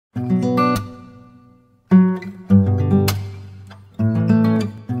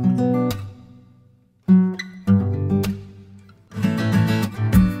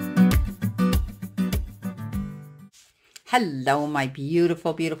Hello, my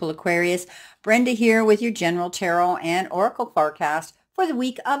beautiful, beautiful Aquarius. Brenda here with your general tarot and oracle forecast for the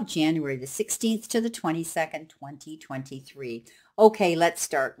week of January the 16th to the 22nd, 2023. Okay, let's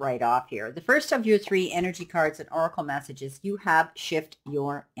start right off here. The first of your three energy cards and oracle messages, you have shift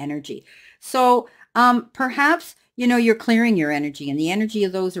your energy. So perhaps, you're clearing your energy and the energy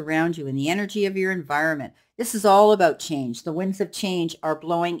of those around you and the energy of your environment. This is all about change. The winds of change are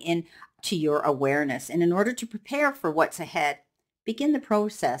blowing in to your awareness. And in order to prepare for what's ahead, begin the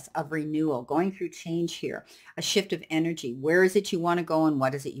process of renewal, going through change here, a shift of energy. Where is it you want to go and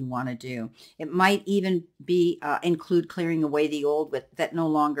what is it you want to do? It might even be include clearing away the old that no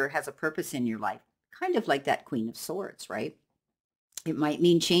longer has a purpose in your life, kind of like that Queen of Swords, right? It might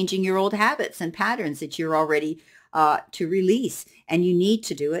mean changing your old habits and patterns that you're already to release, and you need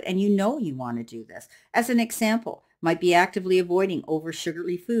to do it, and you want to do this. As an example, might be actively avoiding over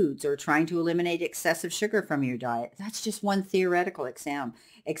sugary foods or trying to eliminate excessive sugar from your diet. That's just one theoretical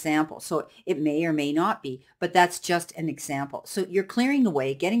example. So it may or may not be, but that's just an example. So you're clearing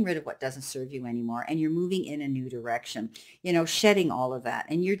away, getting rid of what doesn't serve you anymore, and you're moving in a new direction, shedding all of that.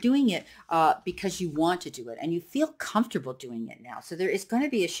 And you're doing it because you want to do it and you feel comfortable doing it now. So there is going to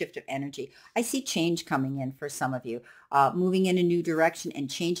be a shift of energy. I see change coming in for some of you, moving in a new direction and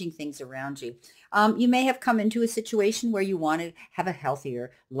changing things around you. You may have come into a situation where you want to have a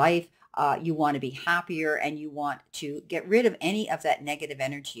healthier life. You want to be happier and you want to get rid of any of that negative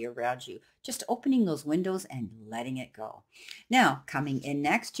energy around you. Just opening those windows and letting it go. Now, coming in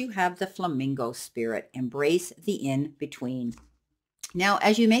next, you have the flamingo spirit. Embrace the in-between. Now,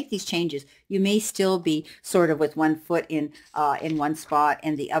 as you make these changes, you may still be sort of with one foot in one spot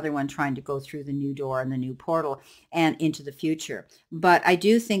and the other one trying to go through the new door and the new portal and into the future. But I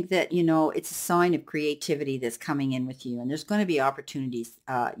do think that, it's a sign of creativity that's coming in with you. And there's going to be opportunities,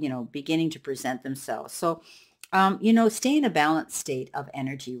 beginning to present themselves. So, stay in a balanced state of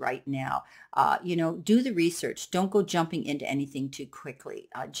energy right now. Do the research. Don't go jumping into anything too quickly.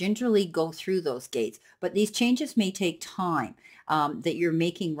 Gingerly go through those gates. But these changes may take time that you're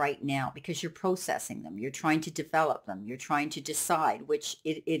making right now because you're processing them. You're trying to develop them. You're trying to decide which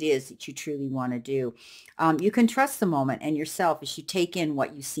it is that you truly want to do. You can trust the moment and yourself as you take in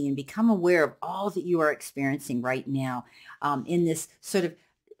what you see and become aware of all that you are experiencing right now in this sort of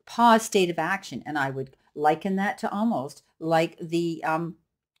pause state of action. And I would liken that to almost like the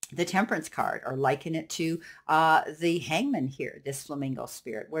temperance card, or liken it to the hangman here, this flamingo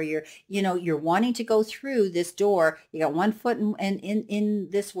spirit, where you're wanting to go through this door. You got one foot in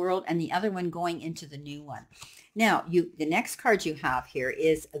this world and the other one going into the new one. Now, the next card you have here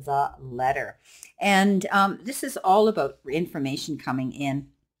is the letter. And this is all about information coming in,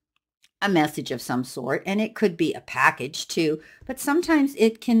 a message of some sort, and it could be a package too, but sometimes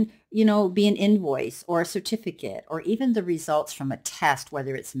it can, be an invoice or a certificate or even the results from a test,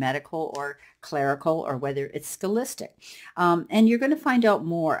 whether it's medical or clerical or whether it's scholastic. And you're going to find out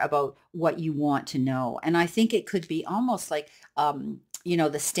more about what you want to know. And I think it could be almost like,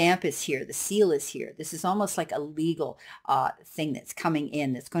 the stamp is here, the seal is here. This is almost like a legal thing that's coming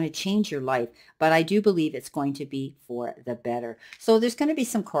in that's going to change your life. But I do believe it's going to be for the better. So there's going to be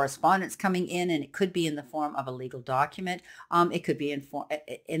some correspondence coming in, and it could be in the form of a legal document. It could be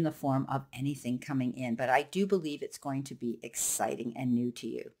in the form of anything coming in. But I do believe it's going to be exciting and new to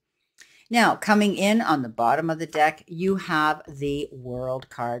you. Now, coming in on the bottom of the deck, you have the World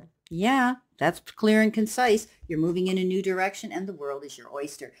card. Yeah, that's clear and concise. You're moving in a new direction and the world is your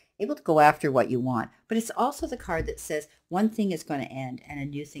oyster, able to go after what you want. But it's also the card that says one thing is going to end and a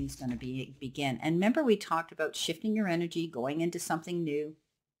new thing's going to begin. And remember, we talked about shifting your energy, going into something new,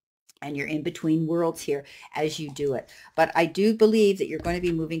 and you're in between worlds here as you do it. But I do believe that you're going to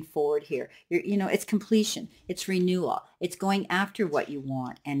be moving forward here. It's completion, it's renewal, it's going after what you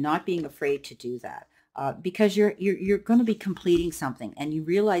want and not being afraid to do that. Because you're going to be completing something and you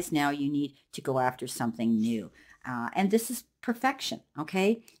realize now you need to go after something new. And this is perfection,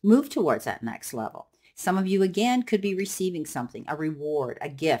 okay? Move towards that next level. Some of you, again, could be receiving something, a reward, a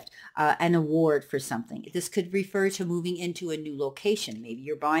gift, an award for something. This could refer to moving into a new location. Maybe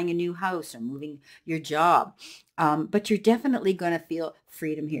you're buying a new house or moving your job. But you're definitely going to feel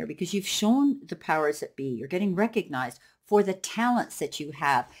freedom here because you've shown the powers that be. You're getting recognized for the talents that you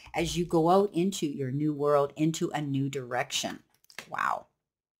have as you go out into your new world, into a new direction. Wow.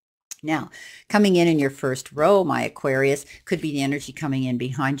 Now, coming in your first row, my Aquarius, could be the energy coming in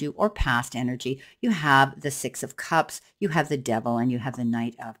behind you or past energy. You have the Six of Cups, you have the Devil, and you have the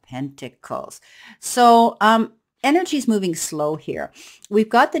Knight of Pentacles. So, energy is moving slow here. We've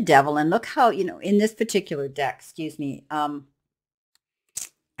got the Devil, and look how, in this particular deck, excuse me, I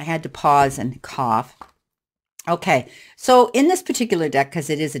had to pause and cough. Okay, so in this particular deck, because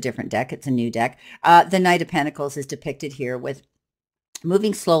it is a different deck, it's a new deck, the Knight of Pentacles is depicted here with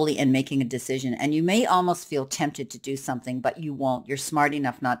moving slowly and making a decision. And you may almost feel tempted to do something, but you won't. You're smart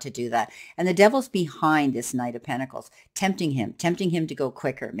enough not to do that. And the devil's behind this Knight of Pentacles, tempting him to go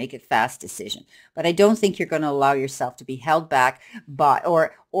quicker, make a fast decision. But I don't think you're going to allow yourself to be held back by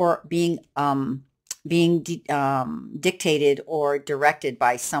or being dictated or directed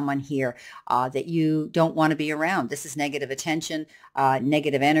by someone here that you don't want to be around. This is negative attention,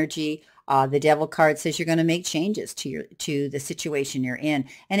 negative energy. The devil card says you're going to make changes to the situation you're in,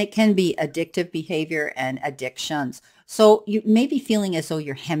 and it can be addictive behavior and addictions. So you may be feeling as though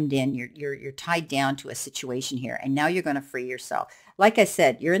you're hemmed in, you're tied down to a situation here, and now you're going to free yourself. Like I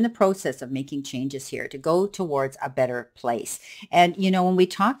said, you're in the process of making changes here to go towards a better place. And you know, when we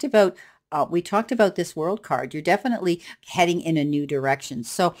talked about this world card, you're definitely heading in a new direction.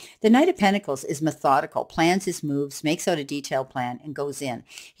 So the Knight of Pentacles is methodical, plans his moves, makes out a detailed plan, and goes in.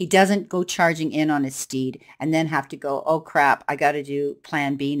 He doesn't go charging in on his steed and then have to go, oh crap, I got to do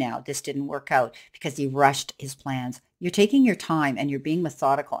plan B now. This didn't work out because he rushed his plans. You're taking your time and you're being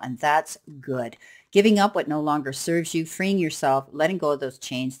methodical, and that's good. Giving up what no longer serves you, freeing yourself, letting go of those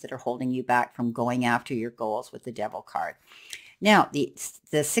chains that are holding you back from going after your goals with the Devil card. Now, the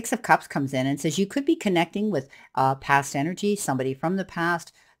Six of Cups comes in and says you could be connecting with past energy, somebody from the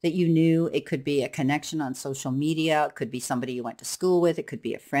past that you knew. It could be a connection on social media. It could be somebody you went to school with. It could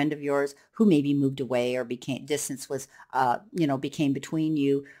be a friend of yours who maybe moved away or distance was, became between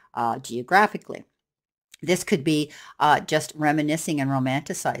you geographically. This could be just reminiscing and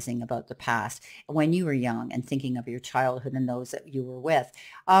romanticizing about the past when you were young and thinking of your childhood and those that you were with.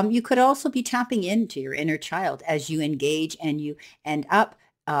 You could also be tapping into your inner child as you engage and you end up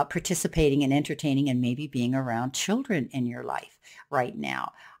participating and entertaining and maybe being around children in your life right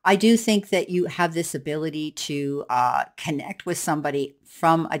now. I do think that you have this ability to connect with somebody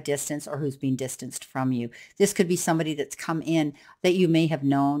from a distance or who's been distanced from you. This could be somebody that's come in that you may have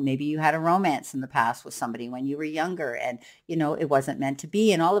known. Maybe you had a romance in the past with somebody when you were younger and, you know, it wasn't meant to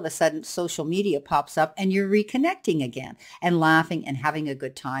be. And all of a sudden social media pops up and you're reconnecting again and laughing and having a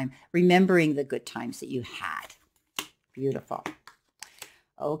good time, remembering the good times that you had. Beautiful.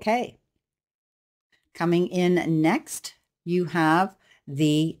 Okay. Coming in next, you have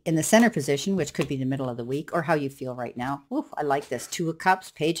in the center position, which could be the middle of the week or how you feel right now. Oof, I like this. Two of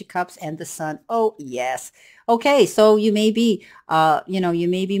Cups, Page of Cups, and the Sun. Oh, yes. Okay, so you may be, you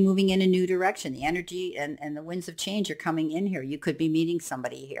may be moving in a new direction. The energy and the winds of change are coming in here. You could be meeting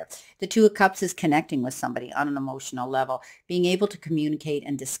somebody here. The Two of Cups is connecting with somebody on an emotional level, being able to communicate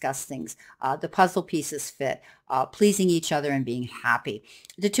and discuss things. The puzzle pieces fit. Pleasing each other and being happy.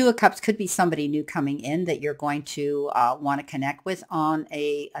 The Two of Cups could be somebody new coming in that you're going to want to connect with on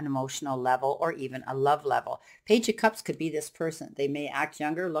an emotional level or even a love level. Page of Cups could be this person. They may act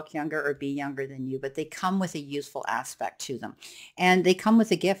younger, look younger, or be younger than you, but they come with a useful aspect to them. And they come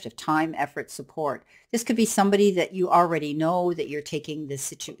with a gift of time, effort, support. This could be somebody that you already know that you're taking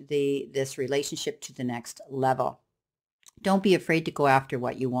this relationship to the next level. Don't be afraid to go after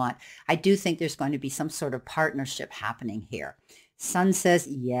what you want. I do think there's going to be some sort of partnership happening here. Sun says,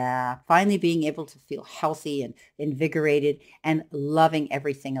 yeah, finally being able to feel healthy and invigorated and loving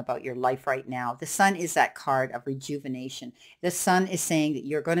everything about your life right now. The Sun is that card of rejuvenation. The Sun is saying that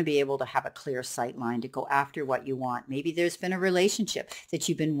you're going to be able to have a clear sight line to go after what you want. Maybe there's been a relationship that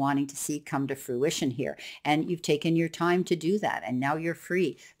you've been wanting to see come to fruition here, and you've taken your time to do that, and now you're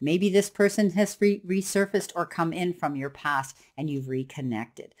free. Maybe this person has resurfaced or come in from your past, and you've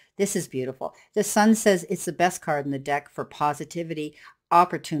reconnected. This is beautiful. The Sun says it's the best card in the deck for positivity,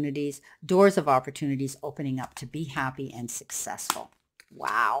 opportunities, doors of opportunities opening up to be happy and successful.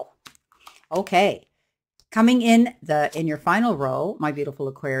 Wow. Okay. Coming in your final row, my beautiful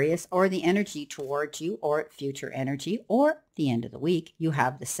Aquarius, or the energy towards you, or future energy, or the end of the week, you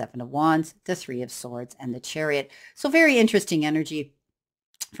have the Seven of Wands, the Three of Swords, and the Chariot. So very interesting energy.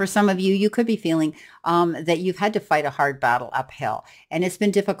 For some of you, you could be feeling that you've had to fight a hard battle uphill, and it's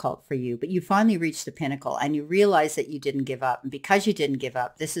been difficult for you, but you finally reached the pinnacle and you realize that you didn't give up. And because you didn't give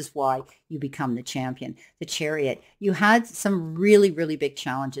up, this is why you become the champion, the Chariot. You had some really, really big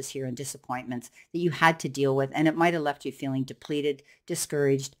challenges here and disappointments that you had to deal with, and it might have left you feeling depleted,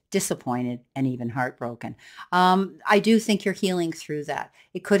 discouraged, disappointed, and even heartbroken. I do think you're healing through that.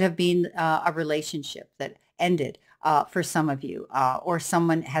 It could have been a relationship that ended for some of you, or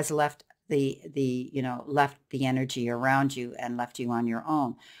someone has left left the energy around you and left you on your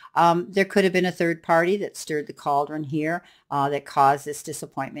own. There could have been a third party that stirred the cauldron here that caused this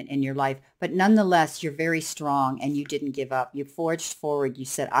disappointment in your life. But nonetheless, you're very strong and you didn't give up. You forged forward. You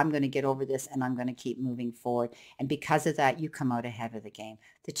said, I'm going to get over this and I'm going to keep moving forward. And because of that, you come out ahead of the game,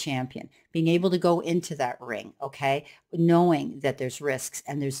 the champion, being able to go into that ring, okay, knowing that there's risks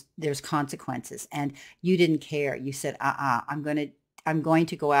and there's consequences, and you didn't care. You said, I'm going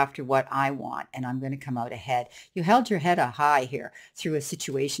to go after what I want, and I'm going to come out ahead. You held your head up high here through a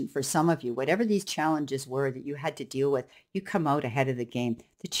situation. For some of you, whatever these challenges were that you had to deal with, you come out ahead of the game.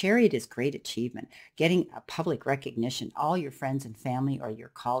 The Chariot is great achievement, getting a public recognition. All your friends and family or your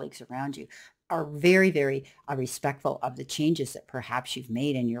colleagues around you are very, very respectful of the changes that perhaps you've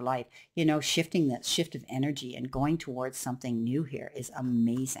made in your life. Shifting that shift of energy and going towards something new here is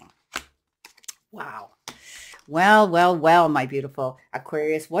amazing. Wow. Well, my beautiful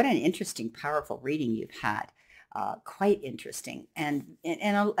Aquarius, what an interesting, powerful reading you've had. Quite interesting and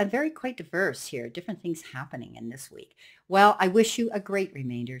a very quite diverse here. Different things happening in this week. Well, I wish you a great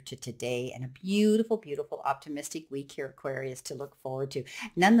remainder to today and a beautiful, beautiful, optimistic week here, Aquarius, to look forward to.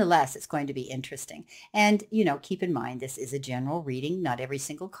 Nonetheless, it's going to be interesting. And, keep in mind, this is a general reading. Not every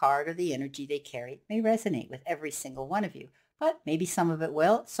single card or the energy they carry may resonate with every single one of you. But maybe some of it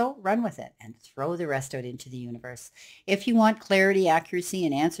will, so run with it and throw the rest out into the universe. If you want clarity, accuracy,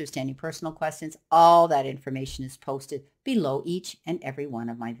 and answers to any personal questions, all that information is posted below each and every one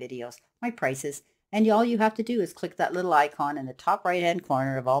of my videos, my prices, and all you have to do is click that little icon in the top right-hand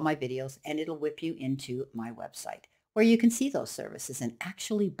corner of all my videos, and it'll whip you into my website, where you can see those services and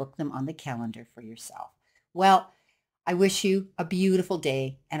actually book them on the calendar for yourself. Well, I wish you a beautiful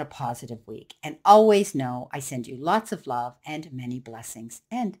day and a positive week. And always know I send you lots of love and many blessings.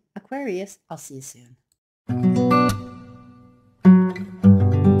 And Aquarius, I'll see you soon.